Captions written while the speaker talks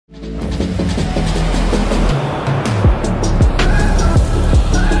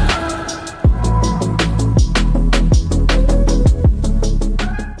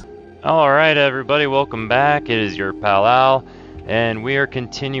Alright everybody, welcome back. It is your pal Al, and we are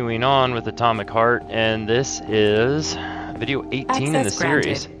continuing on with Atomic Heart, and this is video 18 in the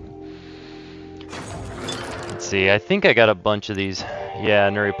series. Let's see, I think I got a bunch of these,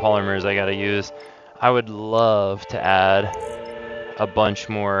 neuripolymers I gotta use. I would love to add a bunch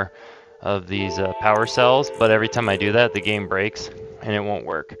more of these power cells, but every time I do that, the game breaks, and it won't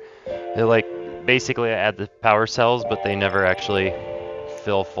work. Basically I add the power cells, but they never actually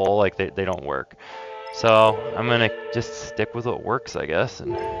fill full, like they don't work. So I'm gonna just stick with what works, I guess,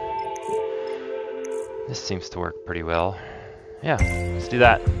 and this seems to work pretty well. Yeah, let's do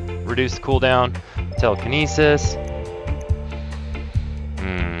that. Reduce cooldown, telekinesis.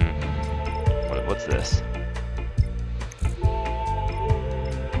 What's this?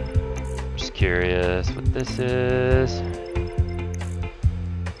 Just curious what this is.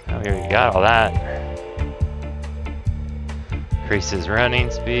 Oh, we already got all that. Increases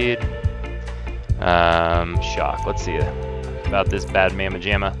running speed. Shock. Let's see about this bad mamma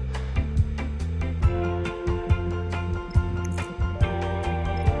jamma.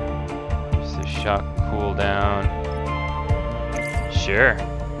 Just a shock cooldown. Sure.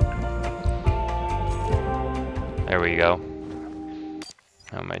 There we go.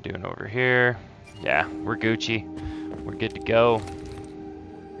 How am I doing over here? Yeah, we're Gucci. We're good to go.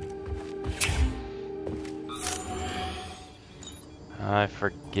 I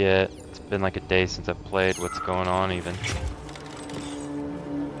forget. It's been like a day since I've played. What's going on even?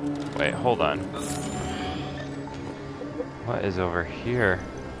 Wait, hold on. What is over here?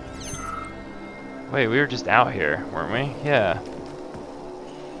 Wait, we were just out here, weren't we? Yeah.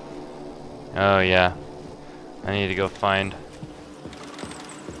 Oh yeah. I need to go find...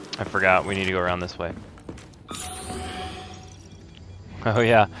 I forgot. We need to go around this way. Oh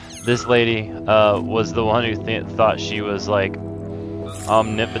yeah. This lady was the one who thought she was like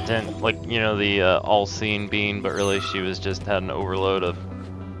omnipotent, like, you know, the all-seeing being, but really she was just had an overload of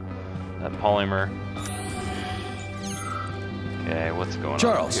that polymer. Okay, what's going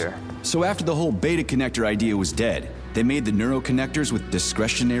on here? So after the whole beta connector idea was dead, they made the neuroconnectors with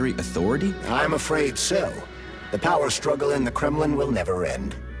discretionary authority? I'm afraid so. The power struggle in the Kremlin will never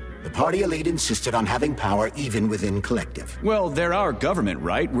end. The party elite insisted on having power even within Collective. Well, they're our government,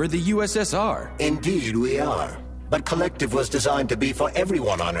 right? We're the USSR. Indeed we are. But Collective was designed to be for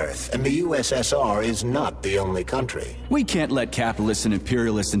everyone on Earth, and the USSR is not the only country. We can't let capitalists and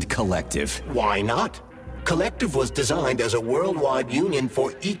imperialists into Collective. Why not? Collective was designed as a worldwide union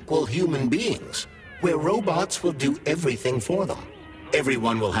for equal human beings, where robots will do everything for them.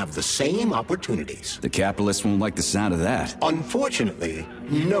 Everyone will have the same opportunities. The capitalists won't like the sound of that. Unfortunately,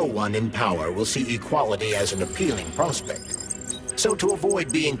 no one in power will see equality as an appealing prospect. So to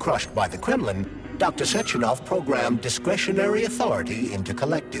avoid being crushed by the Kremlin, Dr. Sechenov programmed discretionary authority into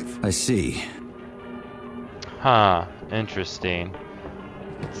Collective. I see. Huh, interesting.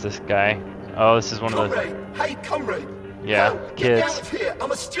 It's this guy. Oh, this is one of those... Hey, comrade! Yeah, no, kids. Get out of here!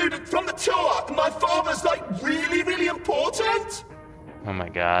 I'm a student from the tour, and my father's like really important! Oh my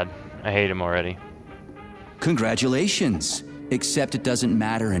god, I hate him already. Congratulations! Except it doesn't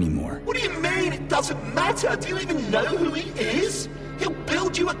matter anymore. What do you mean it doesn't matter? Do you even know who he is? He'll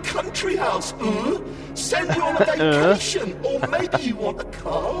build you a country house, send you on a vacation, or maybe you want a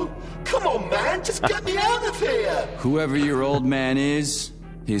car. Come on, man, just get me out of here! Whoever your old man is,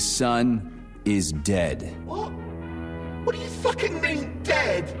 his son is dead. What? What do you fucking mean,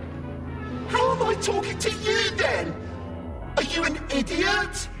 dead? How am I talking to you, then? Are you an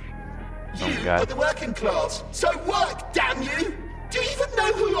idiot? You are the working class, so work, damn you! Do you even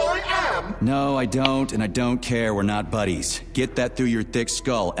know who I am? No, I don't, and I don't care. We're not buddies. Get that through your thick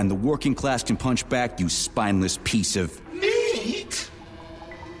skull, and the working class can punch back, you spineless piece of... Meat?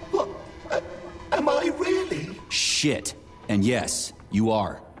 What? Am I really? Shit. And yes, you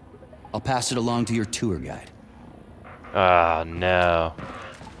are. I'll pass it along to your tour guide. Oh, no.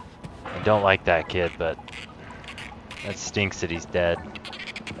 I don't like that kid, but that stinks that he's dead.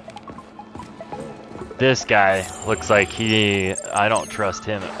 This guy looks like I don't trust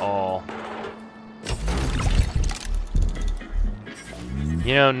him at all.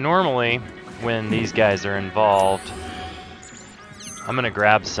 You know, normally when these guys are involved, I'm gonna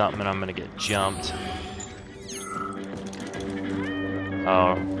grab something and I'm gonna get jumped.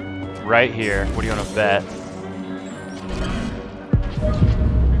 Oh, right here. What do you want to bet?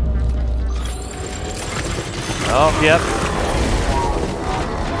 Oh, yep.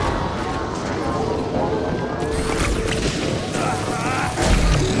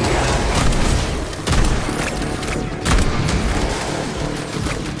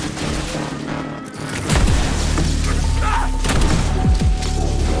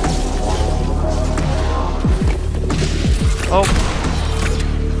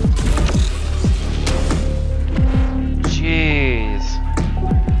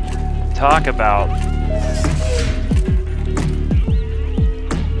 talk about...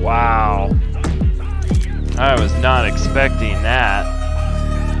 Wow. I was not expecting that.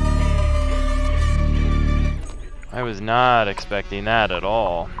 I was not expecting that at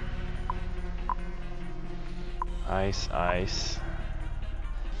all. Ice, ice.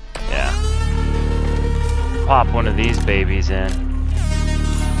 Yeah. Pop one of these babies in.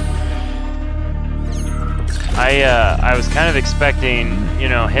 I was kind of expecting, you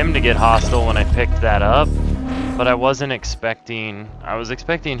know, him to get hostile when I picked that up, but I wasn't expecting... I was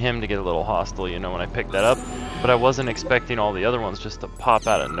expecting him to get a little hostile, you know, when I picked that up, but I wasn't expecting all the other ones just to pop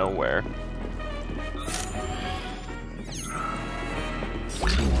out of nowhere.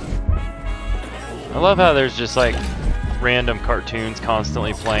 I love how there's just like random cartoons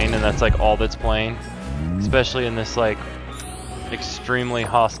constantly playing, and that's like all that's playing, especially in this like extremely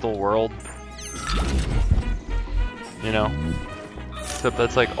hostile world, you know, except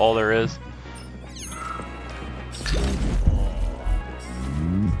that's like all there is.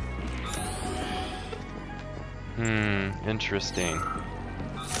 Interesting.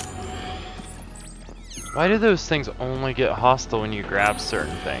 Why do those things only get hostile when you grab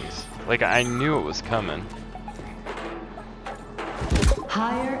certain things? Like, I knew it was coming.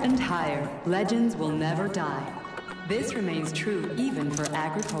 Higher and higher, legends will never die. This remains true even for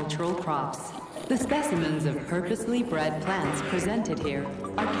agricultural crops. The specimens of purposely bred plants presented here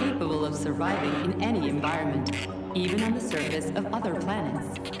are capable of surviving in any environment, even on the surface of other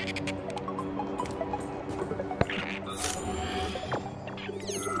planets.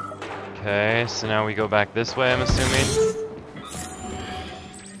 Okay, so now we go back this way, I'm assuming.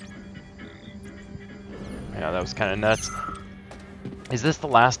 Yeah, that was kind of nuts. Is this the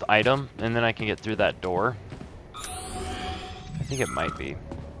last item, and then I can get through that door? I think it might be.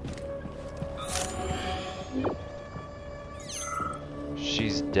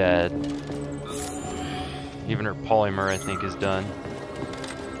 She's dead. Even her polymer, I think, is done.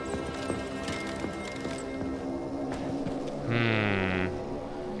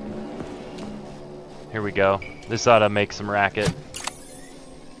 Here we go. This ought to make some racket.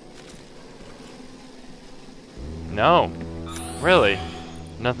 No. Really?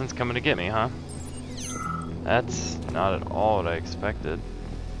 Nothing's coming to get me, huh? That's not at all what I expected.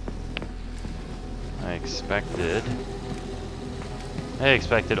 I expected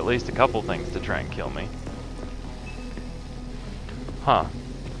at least a couple things to try and kill me. Huh.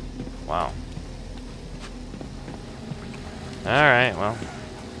 Wow. Alright, well.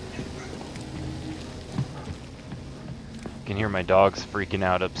 I can hear my dogs freaking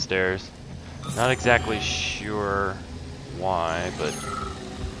out upstairs. Not exactly sure why, but...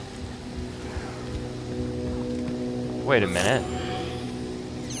 Wait a minute.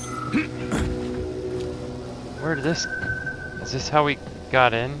 Where did this... Is this how we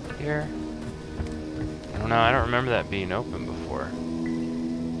got in here? I don't know, I don't remember that being open before.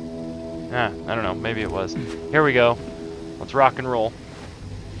 I don't know, maybe it was. Here we go. Let's rock and roll.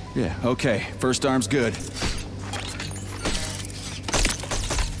 Yeah, okay. First arm's good.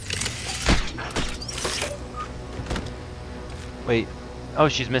 Wait. Oh,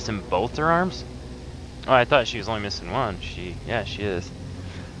 she's missing both her arms? Oh, I thought she was only missing one. Yeah, she is.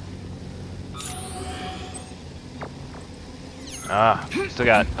 Ah, still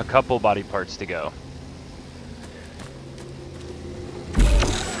got a couple body parts to go.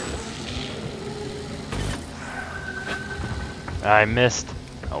 I missed.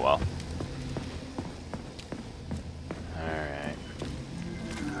 Oh well. Alright.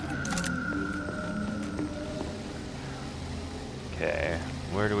 Okay.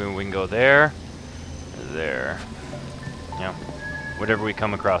 Where do we can go there? There. Yeah. Whatever we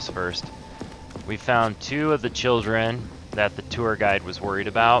come across first. We found 2 of the children that the tour guide was worried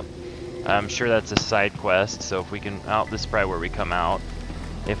about. I'm sure that's a side quest, so if we can... Oh, this is probably where we come out.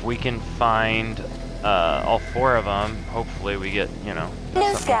 If we can find all 4 of them, hopefully we get, you know...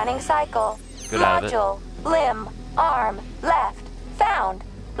 New scanning cycle. Module, limb, arm, left, found.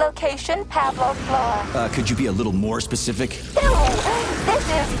 Location, Pavlov floor. Could you be a little more specific? No, this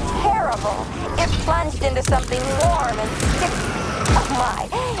is terrible. It's plunged into something warm and sticky. Oh my,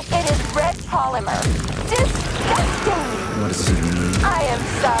 it is red polymer. Disgusting. What does it mean? I am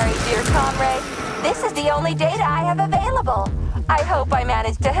sorry, dear comrade. This is the only data I have available. I hope I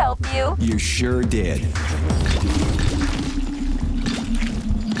managed to help you. You sure did.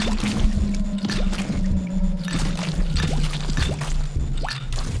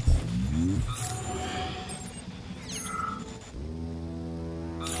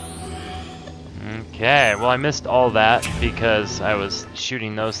 Okay, well I missed all that because I was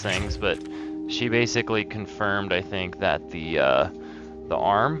shooting those things, but she basically confirmed, I think, that the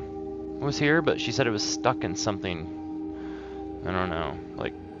arm was here, but she said it was stuck in something. I don't know,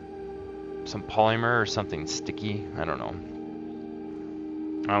 like some polymer or something sticky. I don't know.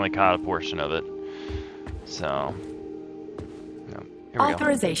 I only caught a portion of it. So, here we go.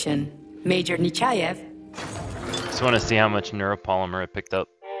 Authorization. Major Nechayev. Just want to see how much neuropolymer I picked up.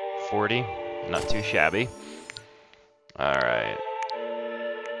 40. Not too shabby. Alright.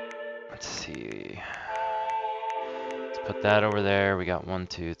 Let's see. Let's put that over there. We got 1,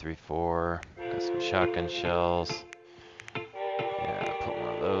 2, 3, 4. Got some shotgun shells. Yeah, put one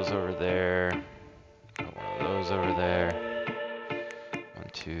of those over there. Put one of those over there. 1,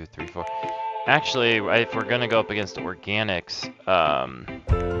 2, 3, 4. Actually, if we're gonna go up against organics,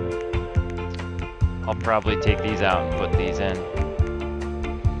 I'll probably take these out and put these in.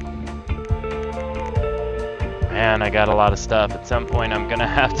 Man, I got a lot of stuff. At some point, I'm gonna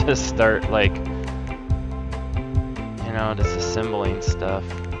have to start, like, you know, disassembling stuff.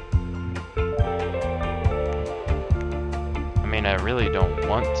 I mean, I really don't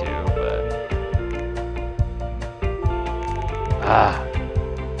want to, but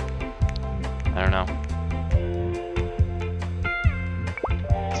I don't know.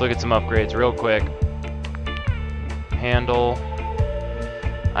 Let's look at some upgrades real quick. Handle.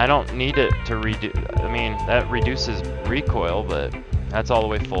 I don't need it to redo. I mean, that reduces recoil, but that's all the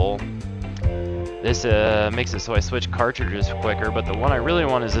way full. This makes it so I switch cartridges quicker, but the one I really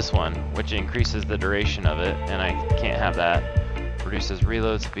want is this one, which increases the duration of it, and I can't have that. Reduces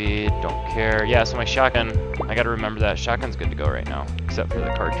reload speed, don't care. Yeah, so my shotgun, I gotta remember that. Shotgun's good to go right now, except for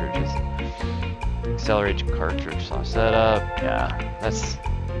the cartridges. Accelerate cartridge setup, yeah, that's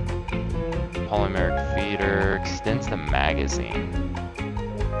polymeric feeder, extends the magazine.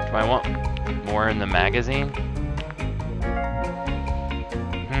 Do I want more in the magazine?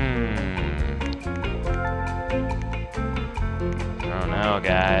 I don't know,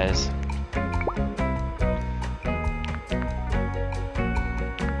 guys.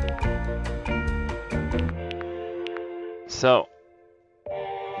 So,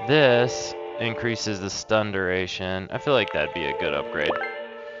 this increases the stun duration. I feel like that'd be a good upgrade.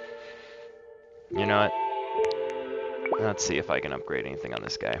 You know what? Let's see if I can upgrade anything on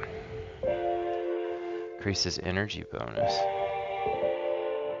this guy. Increases energy bonus.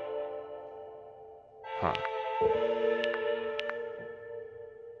 Huh.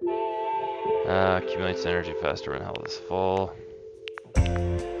 Accumulates energy faster when health is full.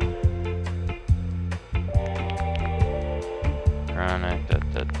 Chronic,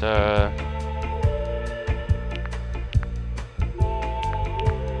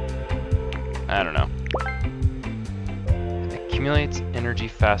 I don't know. Accumulates energy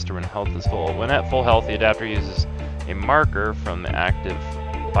faster when health is full. When at full health, the adapter uses a marker from the active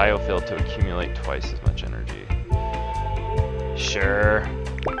biofield to accumulate twice as much energy. Sure.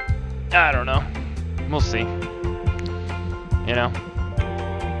 I don't know. We'll see. You know?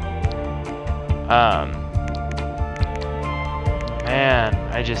 Man,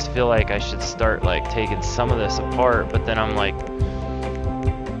 I just feel like I should start, like, taking some of this apart, but then I'm like,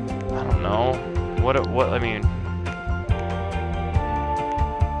 I don't know. What, I mean...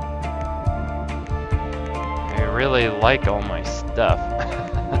 I really like all my stuff.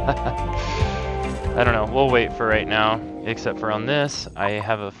 I don't know, we'll wait for right now. Except for on this, I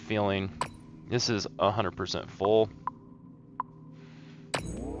have a feeling this is 100% full.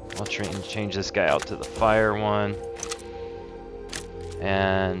 I'll change this guy out to the fire one.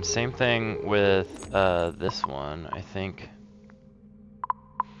 And same thing with this one, I think.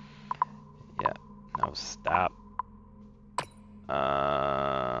 Yeah, no, stop.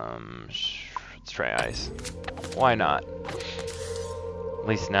 Let's try ice. Why not? At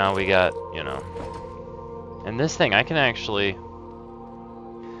least now we got, you know. And this thing, I can actually...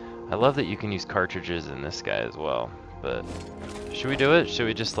 I love that you can use cartridges in this guy as well. But should we do it? Should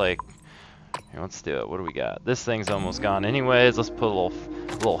we just like... Here, let's do it. What do we got? This thing's almost gone anyways. Let's put a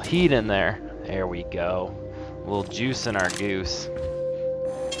little heat in there. There we go. A little juice in our goose.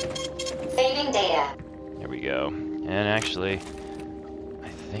 Saving data. There we go. And actually, I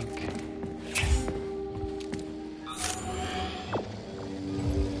think...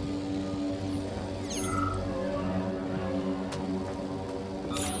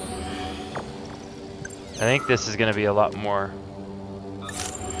 I think this is going to be a lot more.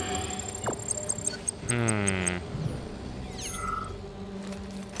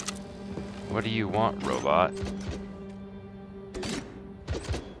 What do you want, robot?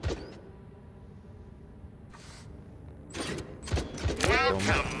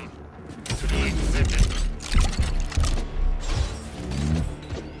 Welcome to the exhibit.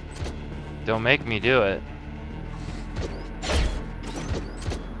 Don't make me do it.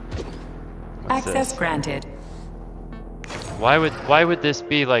 Access granted. Why would this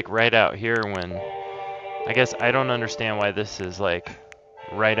be like right out here when... I guess I don't understand why this is like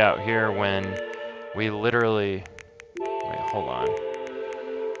right out here when we literally... Wait, hold on.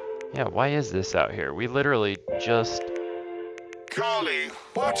 Yeah, why is this out here? We literally just... Golly,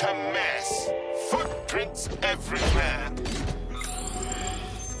 what a mess. Footprints everywhere.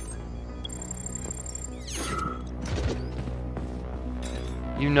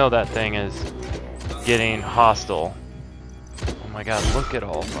 You know that thing is getting hostile. Oh my god, look at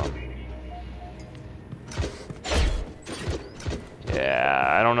all of them.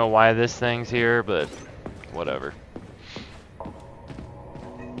 Yeah, I don't know why this thing's here, but whatever.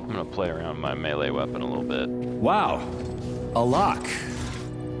 I'm gonna play around with my melee weapon a little bit. Wow, a lock.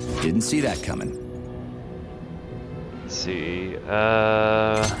 Didn't see that coming. Let's see,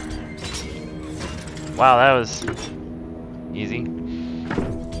 wow, that was easy.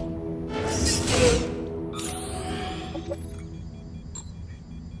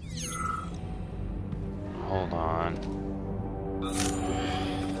 Hold on.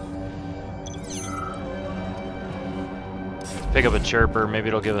 Pick up a chirper, maybe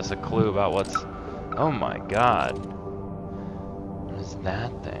it'll give us a clue about what's... Oh my god. What is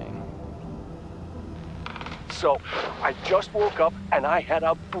that thing? So, I just woke up and I had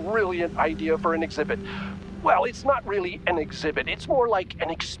a brilliant idea for an exhibit. Well, it's not really an exhibit, it's more like an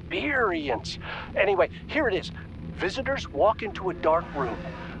experience. Anyway, here it is. Visitors walk into a dark room,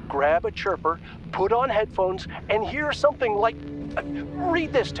 grab a chirper, put on headphones, and hear something like...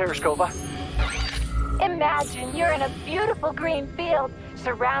 read this, Tereskova. Imagine you're in a beautiful green field,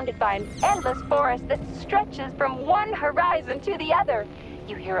 surrounded by an endless forest that stretches from one horizon to the other.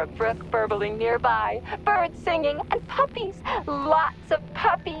 You hear a brook burbling nearby, birds singing, and puppies. Lots of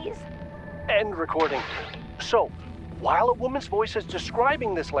puppies. End recording. So, while a woman's voice is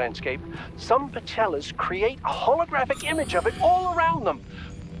describing this landscape, some Patellas create a holographic image of it all around them.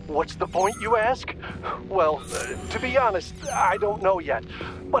 What's the point, you ask? Well, to be honest, I don't know yet,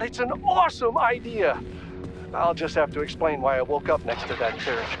 but it's an awesome idea. I'll just have to explain why I woke up next to that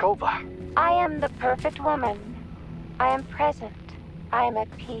Tereshkova. I am the perfect woman. I am present. I am at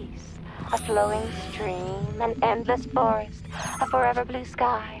peace. A flowing stream, an endless forest, a forever blue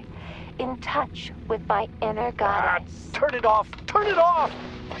sky. In touch with my inner goddess. Turn it off! Turn it off!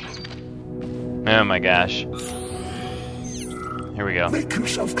 Oh my gosh. Here we go. Make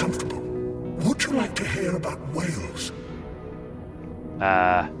yourself comfortable. Would you like to hear about whales?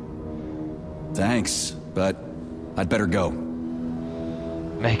 Thanks, but I'd better go.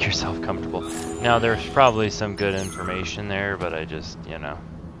 Make yourself comfortable. Now, there's probably some good information there, but I just, you know.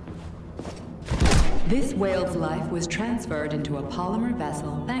 This whale's life was transferred into a polymer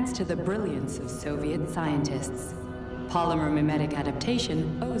vessel thanks to the brilliance of Soviet scientists. Polymer mimetic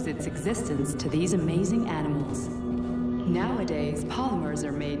adaptation owes its existence to these amazing animals. Nowadays, polymers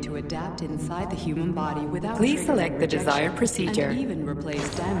are made to adapt inside the human body without... Please select the desired procedure. And even replace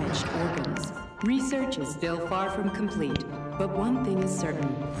damaged organs. Research is still far from complete, but one thing is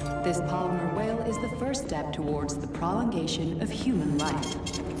certain. This polymer whale is the first step towards the prolongation of human life.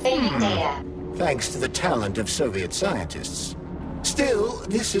 Thanks to the talent of Soviet scientists. Still,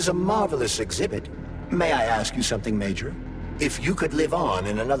 this is a marvelous exhibit. May I ask you something, Major? If you could live on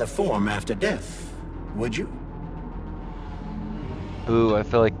in another form after death, would you? Ooh, I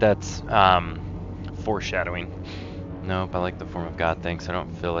feel like that's foreshadowing. Nope, I like the form of God. Thanks. I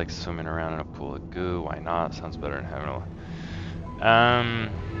don't feel like swimming around in a pool of goo. Why not? Sounds better than having a...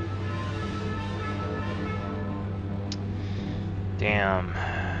 Damn.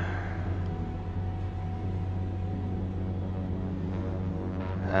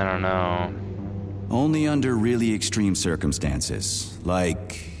 I don't know. Only under really extreme circumstances.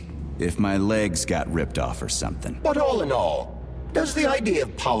 Like, if my legs got ripped off or something. But all in all, does the idea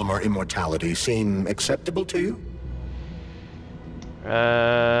of polymer immortality seem acceptable to you?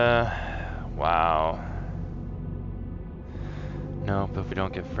 Wow. Nope, if we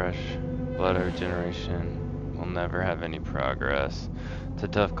don't get fresh blood or regeneration, we'll never have any progress. It's a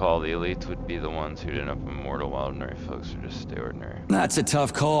tough call. The elites would be the ones who'd end up immortal, while ordinary folks would just stay ordinary. That's a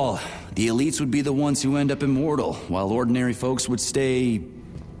tough call. The elites would be the ones who end up immortal, while ordinary folks would stay...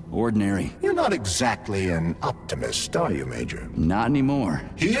 ordinary. You're not exactly an optimist, are you, Major? Not anymore.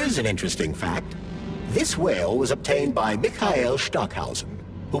 Here's an interesting fact. This whale was obtained by Mikhail Stockhausen,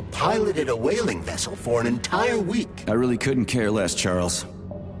 who piloted a whaling vessel for an entire week. I really couldn't care less, Charles.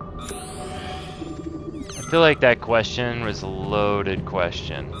 I feel like that question was a loaded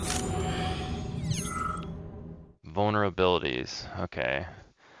question. Vulnerabilities. Okay.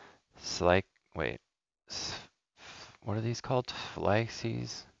 It's like, wait. What are these called?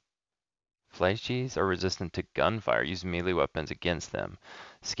 Flaxes? Fleshies are resistant to gunfire. Use melee weapons against them.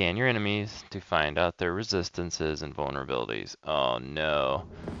 Scan your enemies to find out their resistances and vulnerabilities. Oh no.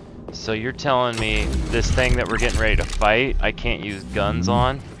 So you're telling me this thing that we're getting ready to fight, I can't use guns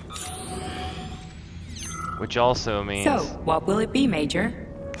on? Which also means... So, what will it be, Major?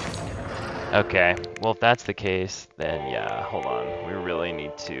 Okay, well if that's the case, then yeah, hold on. We really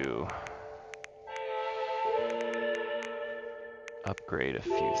need to upgrade a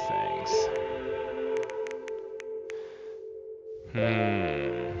few things.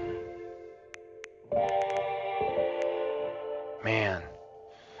 Man.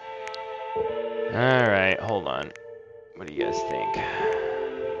 Alright, hold on. What do you guys think?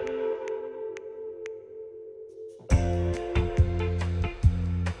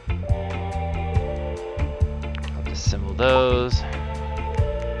 I'll disassemble those.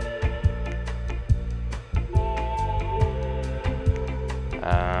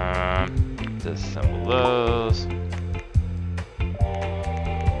 Disassemble those.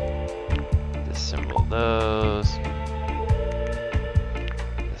 Disassemble those.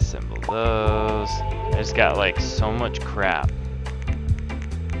 Disassemble those. I just got like so much crap.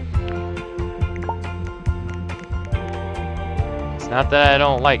 It's not that I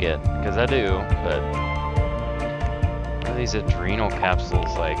don't like it, because I do, but what are these adrenal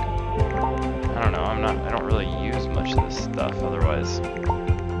capsules like? I don't know, I don't really use much of this stuff otherwise.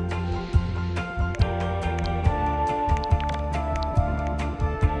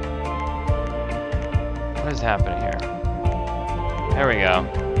 What is happening here? There we go.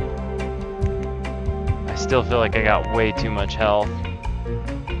 I still feel like I got way too much health.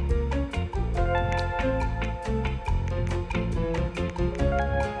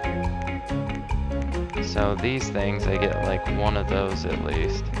 So these things, I get like one of those at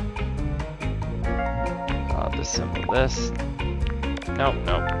least. I'll disassemble this. Nope,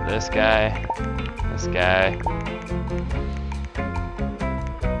 nope. This guy. This guy.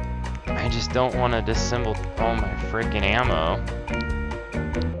 I just don't want to disassemble all my freaking ammo.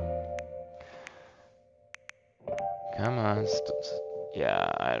 Come on.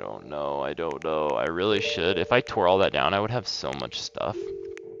 Yeah, I don't know. I don't know. I really should. If I tore all that down, I would have so much stuff.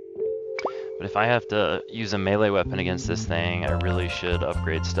 But if I have to use a melee weapon against this thing, I really should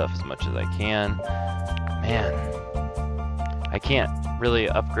upgrade stuff as much as I can. Man, I can't really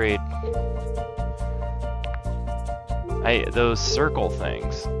upgrade. Those circle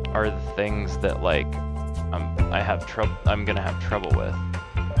things are the things that like I'm gonna have trouble with.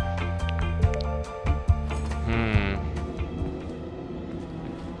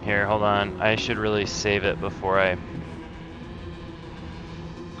 Here, hold on. I should really save it before I...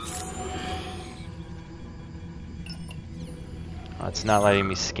 Oh, it's not letting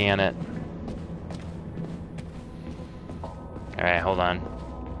me scan it. Alright, hold on.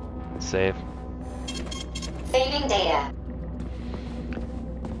 Save. Saving data.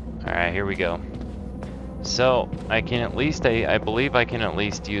 Alright, here we go. So, I can at least, I believe I can at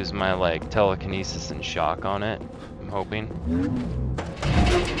least use my, like, telekinesis and shock on it. I'm hoping.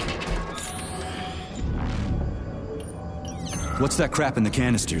 What's that crap in the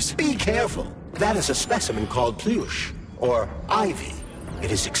canisters? Be careful. That is a specimen called Plush, or Ivy.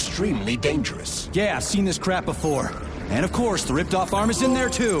 It is extremely dangerous. Yeah, I've seen this crap before. And of course, the ripped-off arm is in there,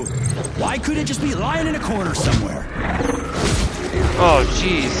 too. Why couldn't it just be lying in a corner somewhere? Oh,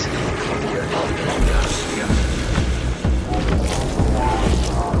 jeez.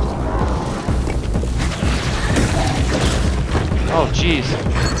 Oh, jeez.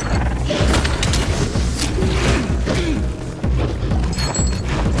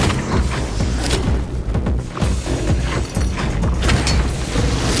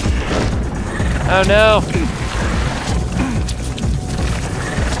 Oh, no.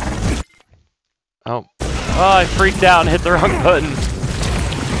 Oh. Oh, I freaked out and hit the wrong button.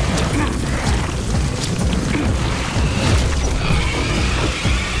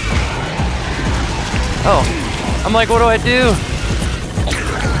 Oh. I'm like, what do I do?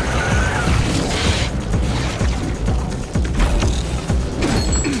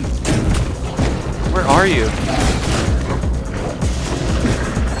 Where are you?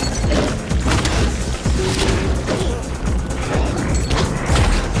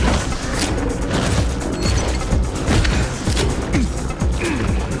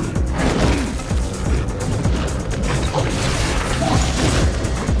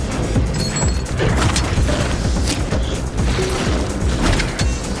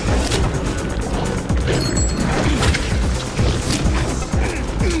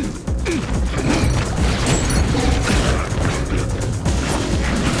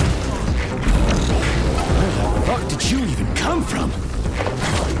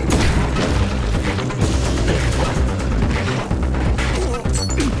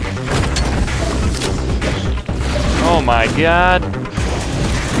 god.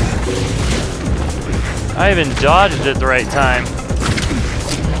 I even dodged at the right time.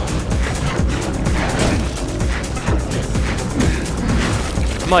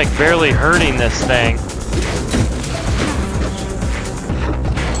 I'm like barely hurting this thing.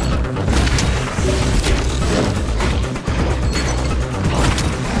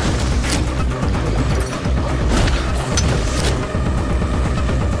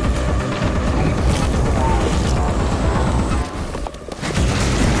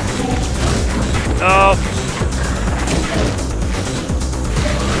 Oh.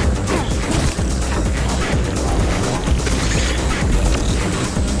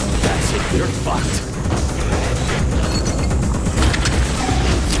 That's it, you're fucked.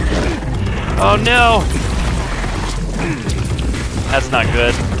 Oh no! That's not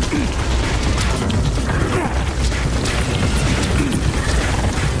good.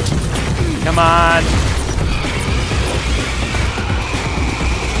 Come on!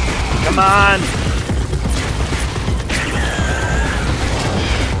 Come on!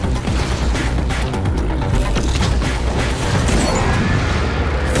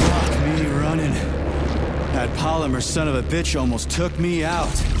 That polymer son of a bitch almost took me out.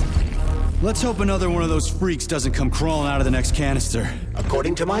 Let's hope another one of those freaks doesn't come crawling out of the next canister.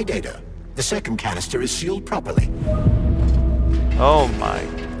 According to my data, the second canister is sealed properly. Oh my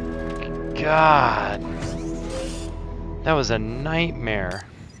god. That was a nightmare.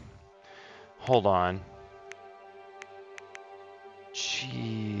 Hold on.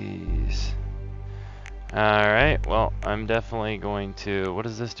 Jeez. Alright, well, I'm definitely going to... What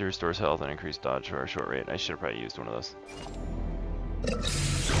is this? To restores health and increase dodge for a short rate. I should have probably used one of those.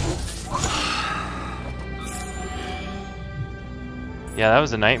 Yeah, that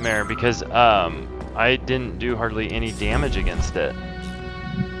was a nightmare because I didn't do hardly any damage against it.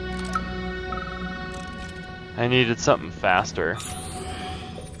 I needed something faster.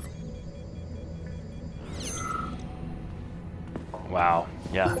 Wow.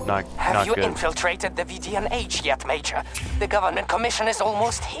 Yeah, not Have you good. infiltrated the VDNH yet, Major? The government commission is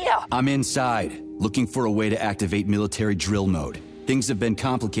almost here. I'm inside, looking for a way to activate military drill mode. Things have been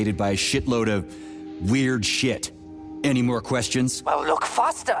complicated by a shitload of weird shit. Any more questions? Well, look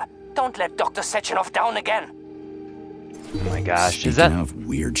faster. Don't let Dr. Sechenov down again. Oh my gosh, Speaking of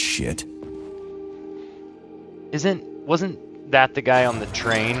weird shit. Wasn't that the guy on the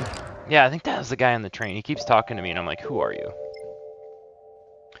train? Yeah, I think that was the guy on the train. He keeps talking to me and I'm like, who are you?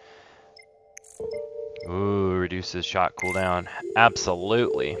 Ooh, reduces shock cooldown.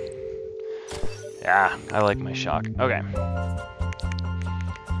 Absolutely. Yeah, I like my shock. Okay.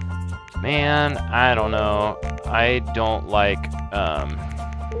 Man, I don't know. I don't like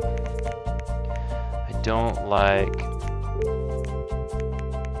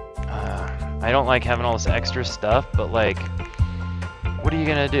having all this extra stuff, but like, what are you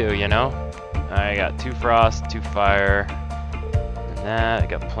gonna do, you know? I got 2 frost, 2 fire, and that. I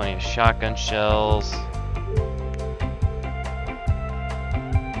got plenty of shotgun shells.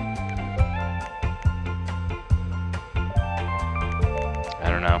 I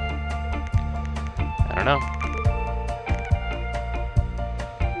don't know.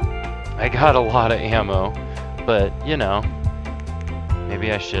 I got a lot of ammo, but you know,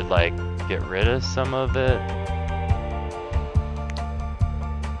 maybe I should like get rid of some of it.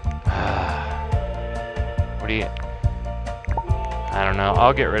 What do you... I don't know.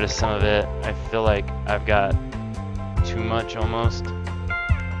 I'll get rid of some of it. I feel like I've got too much almost.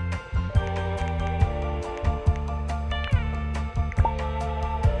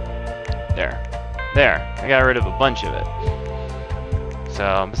 There. I got rid of a bunch of it.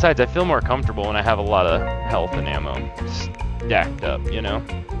 So, besides, I feel more comfortable when I have a lot of health and ammo stacked up, you know?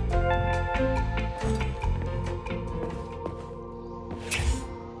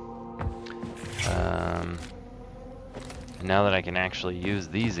 And now that I can actually use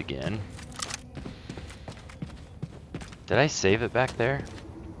these again. Did I save it back there?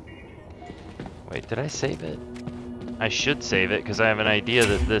 Wait, did I save it? I should save it because I have an idea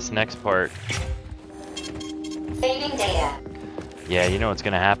that this next part... Saving data. Yeah, you know what's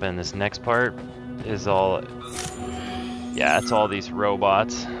gonna happen. This next part is all... Yeah, it's all these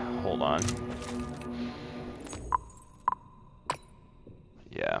robots. Hold on.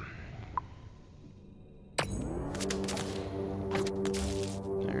 Yeah.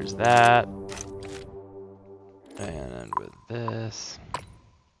 There's that. And with this.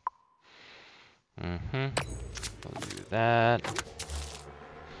 We'll do that.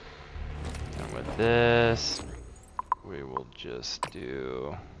 And with this, we will just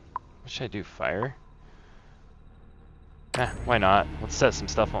do... What should I do? Fire? Why not? Let's set some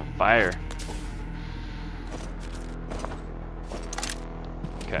stuff on fire.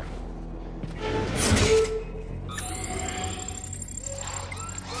 Okay.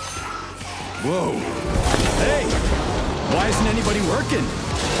 Whoa. Hey! Why isn't anybody working?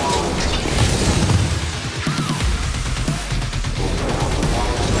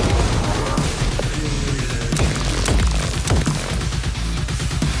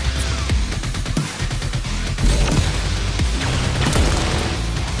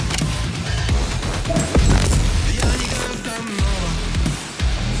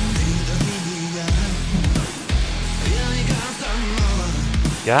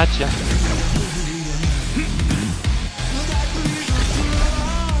 Gotcha.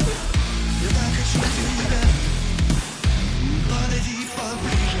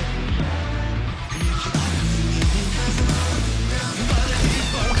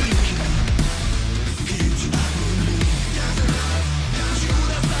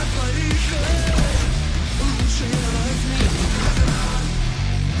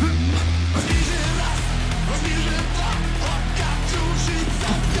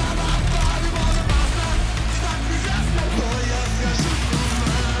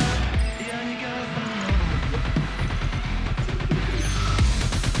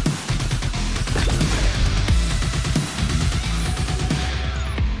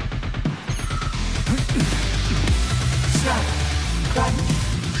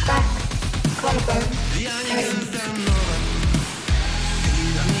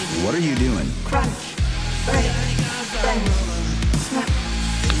 What are you doing? Crunch, break, bend, snap,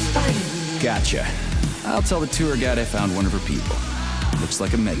 spine. Gotcha. I'll tell the tour guide I found one of her people. Looks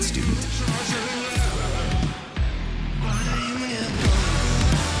like a med student.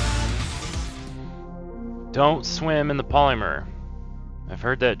 Don't swim in the polymer. I've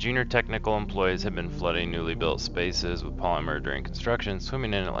heard that junior technical employees have been flooding newly built spaces with polymer during construction,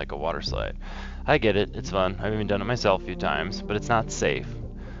 swimming in it like a water slide. I get it, it's fun. I've even done it myself a few times, but it's not safe.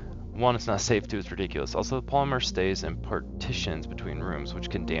 One, it's not safe. Two, it's ridiculous. Also, the polymer stays in partitions between rooms, which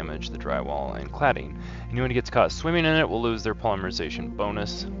can damage the drywall and cladding. Anyone who gets caught swimming in it will lose their polymerization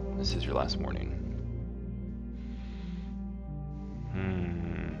bonus. This is your last warning.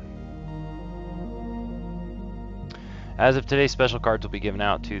 As of today, special cards will be given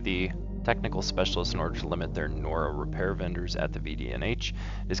out to the technical specialists in order to limit their NORA repair vendors at the VDNH.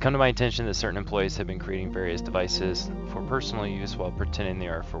 It has come to my attention that certain employees have been creating various devices for personal use while pretending they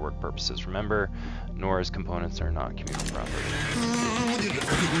are for work purposes. Remember, NORA's components are not communal property.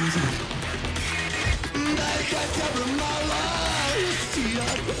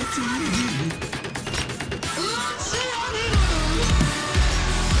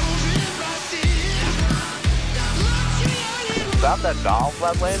 About that doll,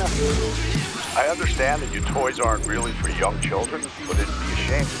 Flatlana? I understand that your toys aren't really for young children, but it'd be a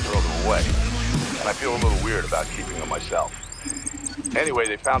shame to throw them away. And I feel a little weird about keeping them myself. Anyway,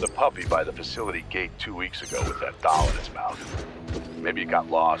 they found a puppy by the facility gate 2 weeks ago with that doll in its mouth. Maybe it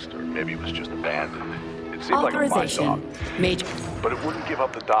got lost, or maybe it was just abandoned. It seemed like a fine dog. Major. But it wouldn't give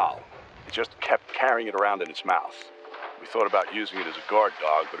up the doll. It just kept carrying it around in its mouth. We thought about using it as a guard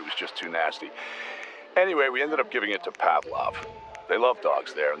dog, but it was just too nasty. Anyway, we ended up giving it to Pavlov. They love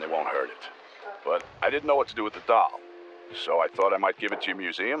dogs there and they won't hurt it. But I didn't know what to do with the doll, so I thought I might give it to your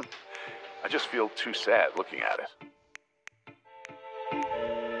museum. I just feel too sad looking at it.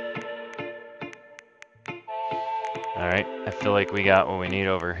 Alright, I feel like we got what we need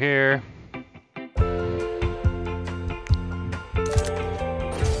over here.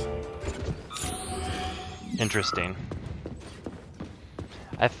 Interesting.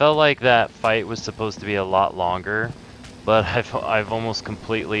 I felt like that fight was supposed to be a lot longer, but I've almost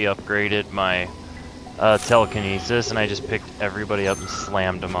completely upgraded my telekinesis, and I just picked everybody up and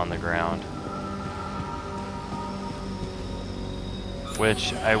slammed them on the ground.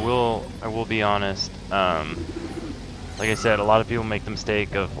 Which I will be honest. Like I said, a lot of people make the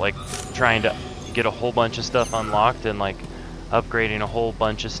mistake of like trying to get a whole bunch of stuff unlocked and like upgrading a whole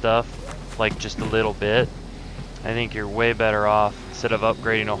bunch of stuff, like just a little bit. I think you're way better off, instead of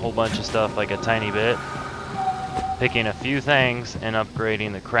upgrading a whole bunch of stuff like a tiny bit, picking a few things and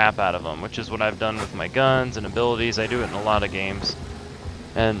upgrading the crap out of them, which is what I've done with my guns and abilities. I do it in a lot of games.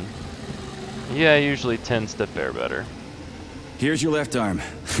 And yeah, it usually tends to fare better. Here's your left arm.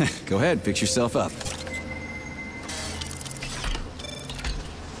 Go ahead, fix yourself up.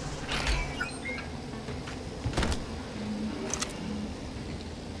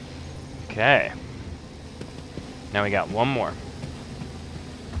 Okay. Now we got one more.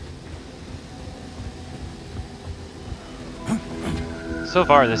 So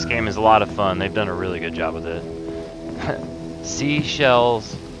far, this game is a lot of fun. They've done a really good job with it.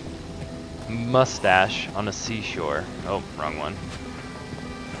 Seashell's Moustache on a seashore. Oh, wrong one.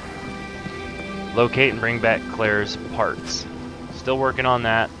 locate and bring back Claire's parts. Still working on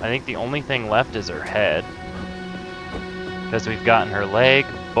that. I think the only thing left is her head. Because we've gotten her leg,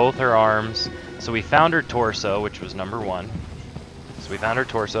 both her arms. So we found her torso, which was number 1. So we found her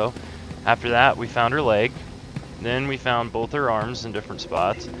torso. After that, we found her leg. Then we found both her arms in different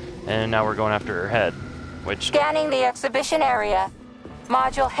spots. And now we're going after her head, which... Scanning the exhibition area.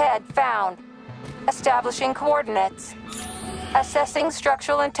 Module head found. Establishing coordinates. Assessing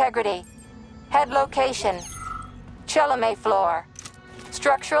structural integrity. Head location. Chelome floor.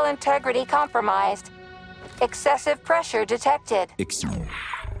 Structural integrity compromised. Excessive pressure detected.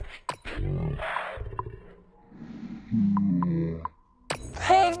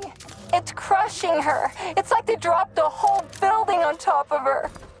 Ping! It's crushing her. It's like they dropped the whole building on top of her.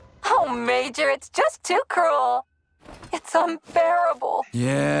 Oh, Major, it's just too cruel. It's unbearable.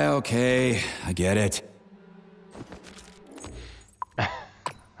 Yeah, okay. I get it.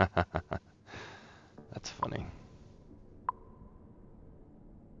 That's funny.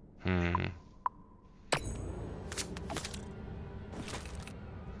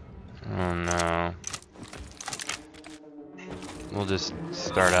 Oh no. We'll just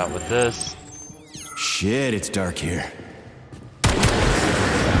start out with this. Shit, it's dark here.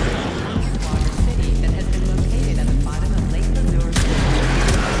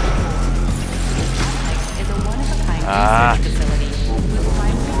 Ah.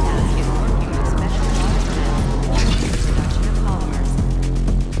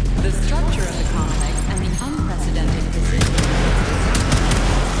 The structure of the complex and the unprecedented precision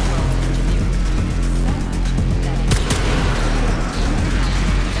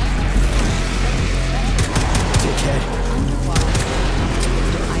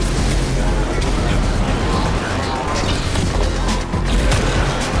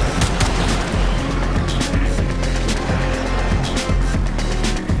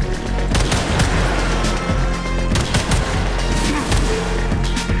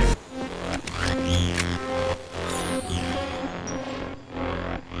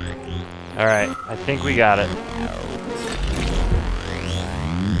Alright, I think we got it.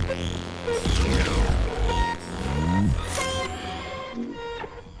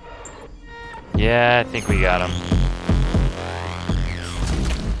 Yeah, I think we got him.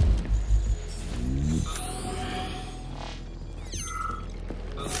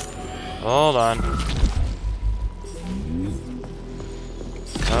 Hold on.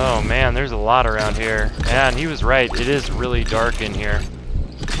 Oh man, there's a lot around here. Yeah, and he was right. It is really dark in here.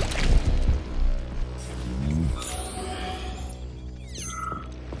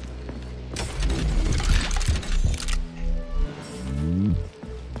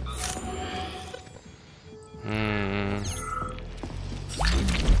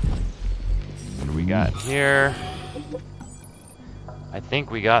 Here. I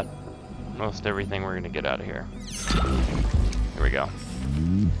think we got most everything we're gonna get out of here. Here we go.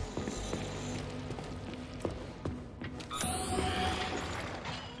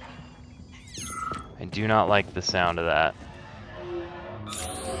 I do not like the sound of that.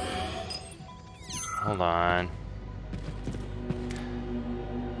 Hold on.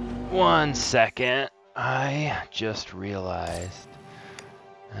 1 second. I just realized.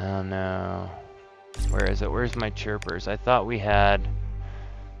 Oh no. Where is it? Where's my chirpers? I thought we had...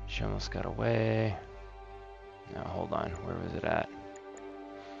 She almost got away. No, hold on. Where was it at?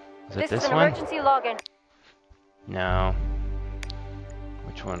 Was it this one? This is an emergency login. No.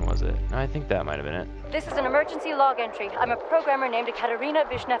 Which one was it? No, I think that might have been it. This is an emergency log entry. I'm a programmer named Katerina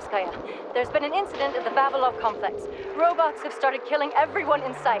Vishnevskaya. There's been an incident at the Vavilov complex. Robots have started killing everyone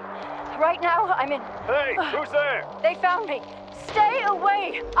in sight. Right now, I'm in... Hey, who's there? They found me. Stay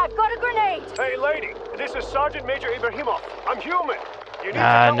away! I've got a grenade! Hey, lady, this is Sergeant Major Ibrahimov. I'm human. You need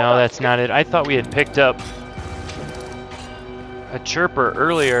to no, that's not it. I thought we had picked up a chirper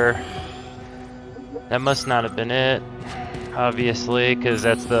earlier. That must not have been it, obviously, because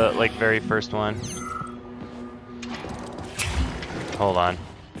that's the, like, very first one. Hold on.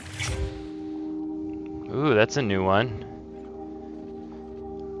 Ooh, that's a new one.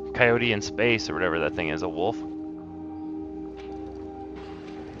 Coyote in space, or whatever that thing is, a wolf.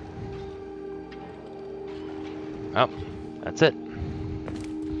 Oh, that's it.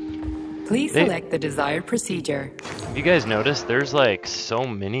 Please select the desired procedure. Have you guys noticed there's like so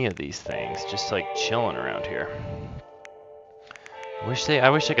many of these things just like chilling around here? I wish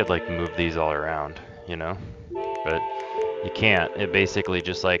I could like move these all around, you know? But you can't. It basically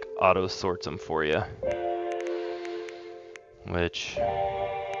just like auto sorts them for you. Which,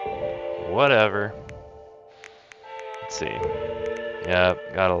 whatever. Let's see.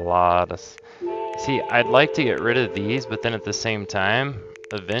 Yep, got a lot of... See, I'd like to get rid of these, but then at the same time,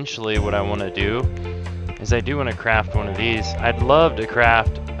 eventually what I want to do is I do want to craft one of these. I'd love to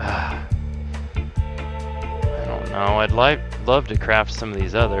craft, I don't know, I'd love to craft some of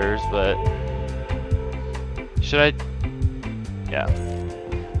these others, but should I? Yeah,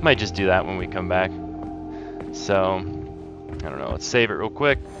 might just do that when we come back. So, I don't know, let's save it real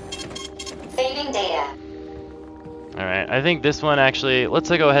quick. Saving data. Alright, I think this one actually, let's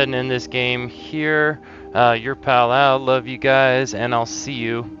go ahead and end this game here. Your pal out, love you guys, and I'll see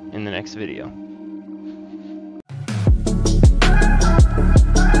you in the next video.